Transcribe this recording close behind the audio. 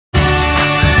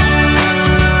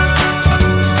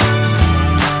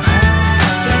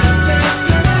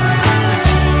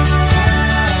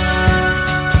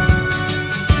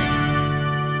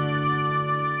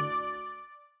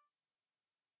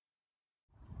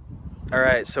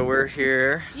Alright, so we're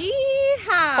here.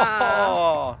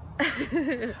 Yeehaw!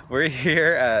 We're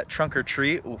here at Trunk or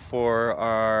Treat for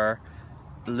our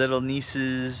little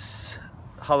niece's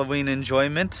Halloween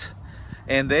enjoyment.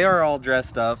 And they are all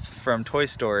dressed up from Toy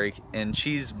Story, and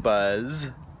she's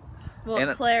Buzz. Well,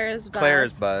 and Claire's Buzz.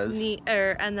 Claire's Buzz.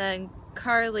 And then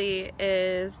Carly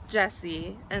is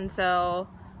Jessie. And so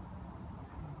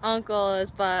Uncle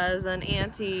is Buzz and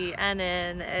Auntie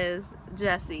Erin is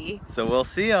Jessie. So we'll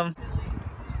see them.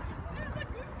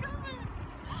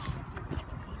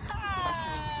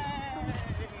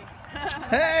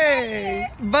 Hey,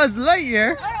 Buzz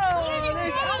Lightyear.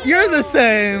 Oh, you're the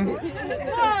same. Oh, look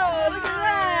at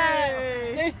that.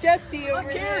 There's Jessie over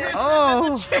here.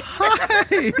 Oh, hi.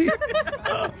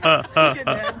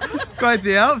 Quite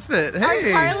the outfit.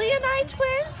 Hey. Are Carly and I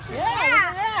twins?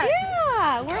 Yeah.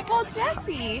 Yeah, we're both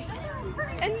Jessie.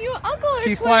 And you, Uncle, are Can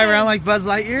you twins. fly around like Buzz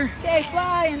Lightyear? Okay,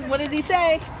 fly. And what did he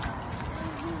say?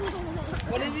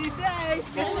 What did he say?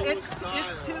 It's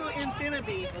to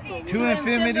infinity. To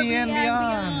infinity and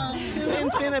beyond. To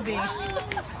infinity.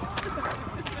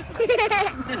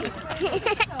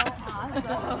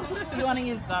 You want to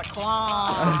use the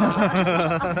claw.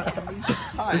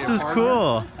 This is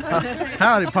cool.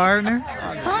 Howdy, partner.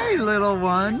 Hi, little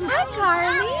one. Hi,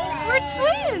 Carly. We're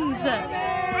twins.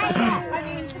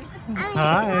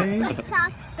 Hi.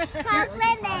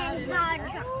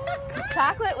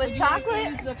 Chocolate with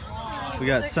chocolate. We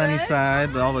got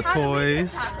Sunnyside with all the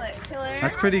toys.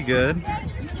 That's pretty good.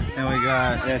 And we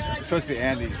got, yeah, it's supposed to be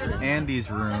Andy's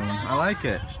room. I like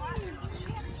it.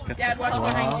 Dad, watch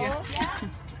behind you.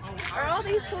 Are all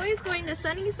these toys going to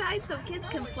Sunnyside so kids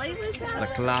can play with them? The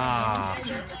claw.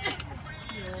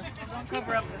 Don't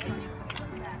cover up this one.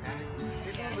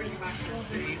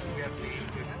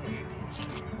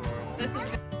 This is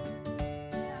good.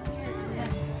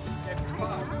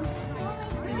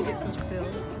 Need to get some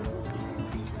stills.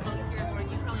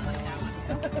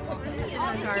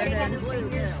 Garden and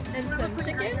some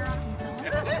chickens.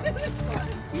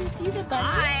 Do you see the bunny?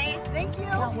 Hi. Thank you.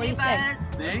 What do you say?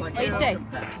 What do you say?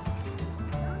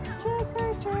 Trick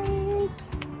or treat.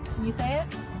 Can you say it?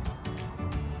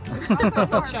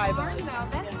 Shy bunny. No,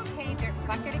 that's okay. Their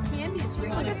bucket of candy is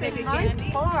really big. Nice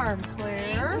farm,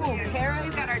 Claire. Ooh, carrots.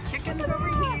 We've got our chickens over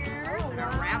here.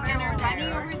 Our rabbit and our bunny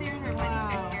over there. And our bunny's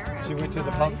got carrots. She went to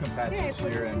the pumpkin patch this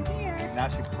year and now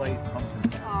she plays pumpkin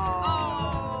patch.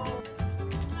 Oh.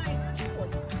 Nice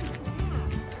choice.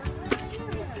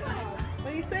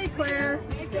 What do you say, Claire?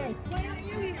 What do you say?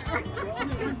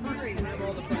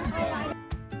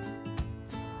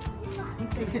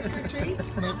 Say trick or treat?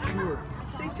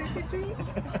 Say trick or treat?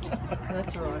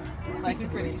 That's right. Like a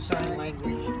pretty sign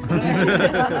language.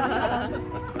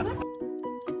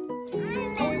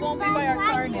 Oh, we won't be by our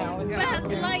car now.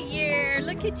 Buzz Lightyear,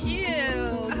 look at you.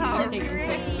 Oh,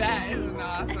 great. That is an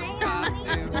awesome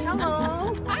costume.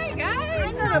 Hello. Hi, guys.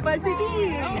 I'm not a Buzzy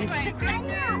Bee. Oh, my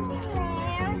goodness.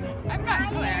 I'm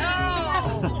not Claire.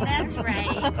 Oh, that's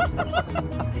right.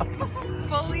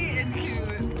 Fully into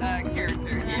character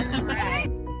here. That's right.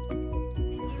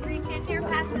 You reach in here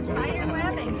past the spider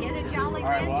web and get a Jolly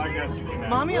Rancher.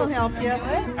 Mommy will help you.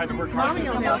 Had to work Mommy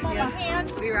will help you.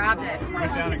 We robbed it.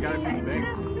 Went down and got a piece of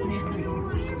bacon.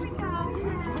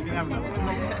 You can have another.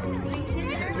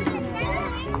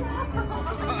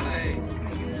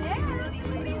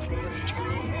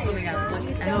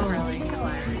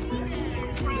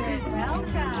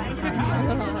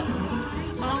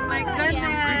 Oh my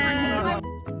goodness.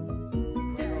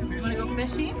 You want to go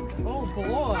fishing? Oh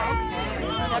boy.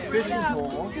 That fishing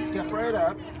pole. Step right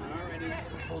up.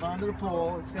 Hold on to the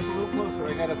pole and step a little closer.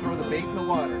 I gotta throw the bait in the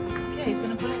water. Okay, he's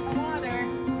going to put it in the water.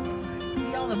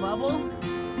 See all the bubbles?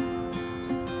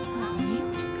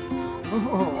 Oh,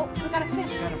 Oh, we got a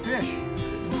fish. got a fish.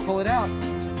 Pull it out.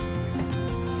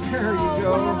 There you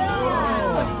go.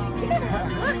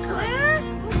 Look, Claire.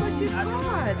 Look what you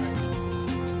caught.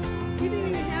 You didn't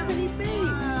even have any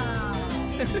bait.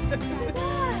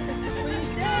 What do you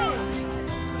say?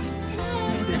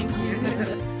 Thank you.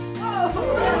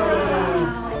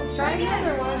 Try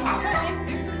another one.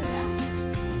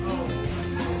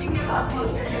 You can get up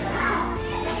closer.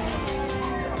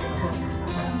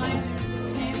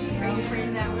 Are you afraid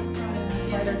that one?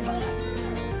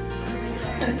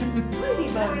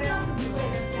 Ladybug.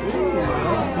 Ooh, that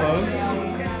was close.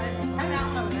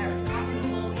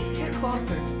 Get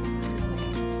closer.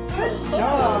 Good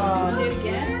job. We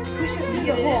should do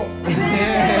the hole.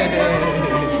 Yay.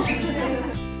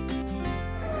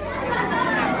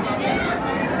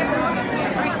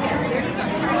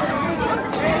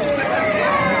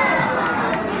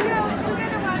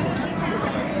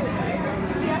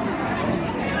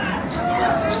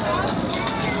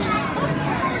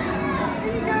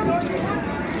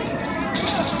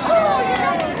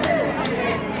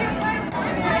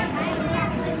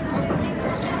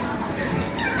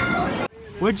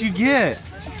 What'd you get?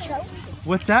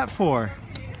 What's that for?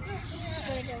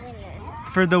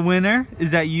 For the winner?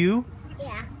 Is that you?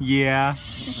 Yeah. Yeah.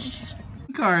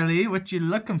 Carly, what you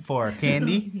looking for?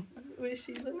 Candy? What is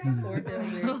she looking for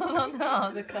down there? I don't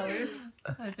know. The colors?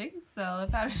 I think so. The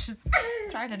powder's just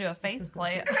trying to do a face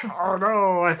plate. Oh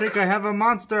no, I think I have a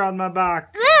monster on my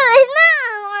back. No, it's not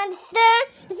a monster.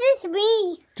 It's just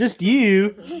me. Just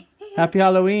you. Happy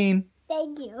Halloween.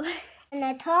 Thank you. And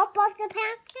the top of the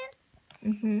pumpkin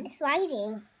is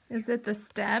lighting. Is it the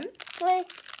stem? When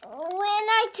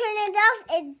I turn it off,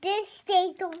 this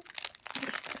stays on.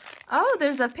 Oh,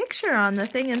 there's a picture on the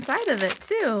thing inside of it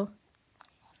too.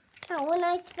 So when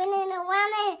I spin it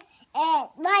around, it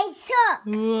lights up.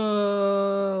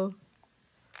 Whoa.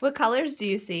 What colors do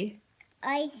you see?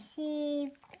 I see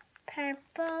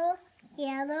purple,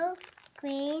 yellow,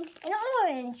 green, and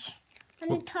orange on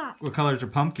the top. What colors are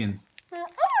pumpkins?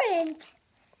 Orange.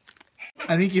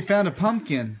 I think you found a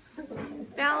pumpkin.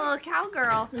 Found a little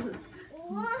cowgirl.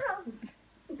 Wow.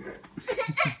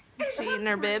 She eating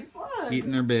her bib.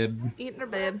 Eating her bib. Eating her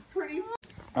bib. Pretty.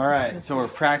 Alright, so we're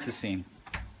practicing.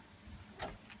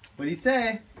 What do you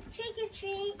say? Trick or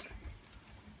treat.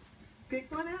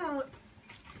 Pick one out.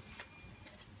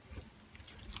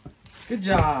 Good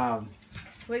job.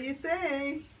 What do you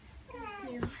say?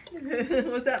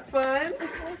 Was that fun?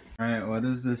 Alright, what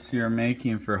is this you're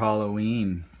making for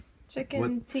Halloween? Chicken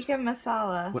What- tikka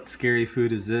masala. What scary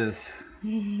food is this?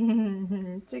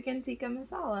 Chicken tikka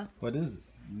masala. What is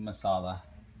masala?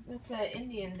 It's an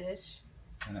Indian dish.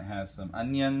 And it has some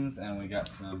onions, and we got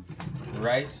some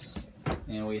rice,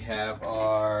 and we have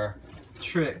our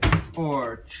trick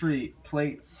or treat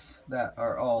plates that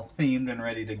are all themed and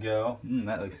ready to go.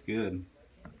 That looks good.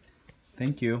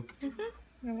 Thank you.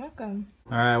 You're welcome.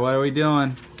 Alright, what are we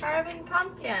doing? Carving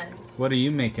pumpkins. What are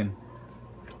you making?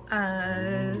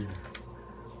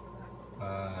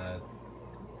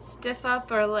 Stiff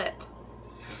upper lip.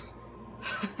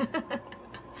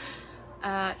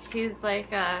 He's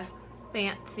like a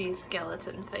fancy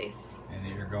skeleton face. And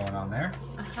you're going on there?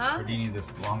 Uh-huh. Or do you need this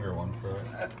longer one for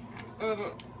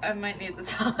it? I might need the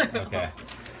taller one. Okay.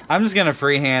 I'm just gonna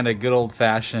freehand a good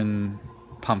old-fashioned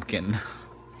pumpkin.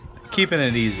 Keeping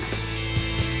it easy.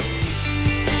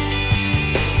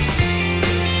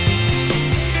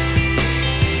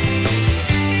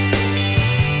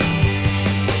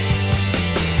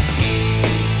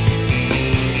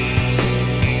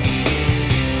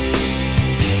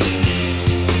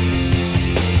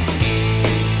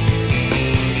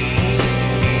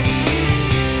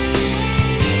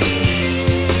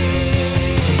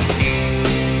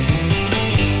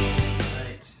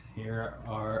 Here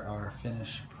are our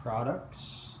finished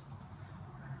products.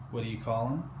 What do you call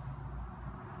them?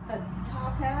 A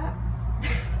top hat.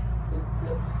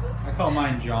 I call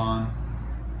mine John.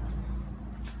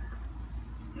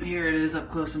 Here it is up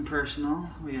close and personal.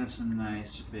 We have some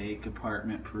nice fake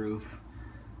apartment proof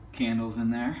candles in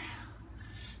there.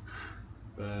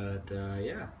 But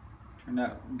yeah, turned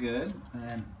out good. And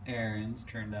then Erin's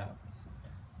turned out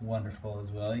wonderful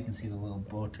as well. You can see the little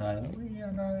bow tie way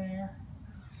under there.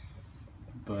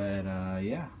 But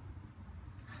yeah,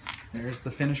 there's the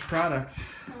finished product.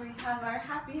 We have our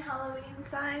Happy Halloween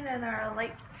sign and our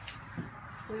lights.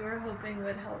 We were hoping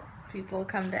would help people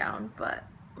come down, but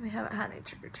we haven't had any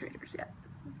trick-or-treaters yet.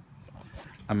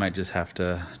 I might just have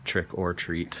to trick or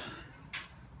treat.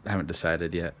 I haven't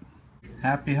decided yet.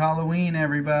 Happy Halloween,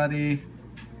 everybody.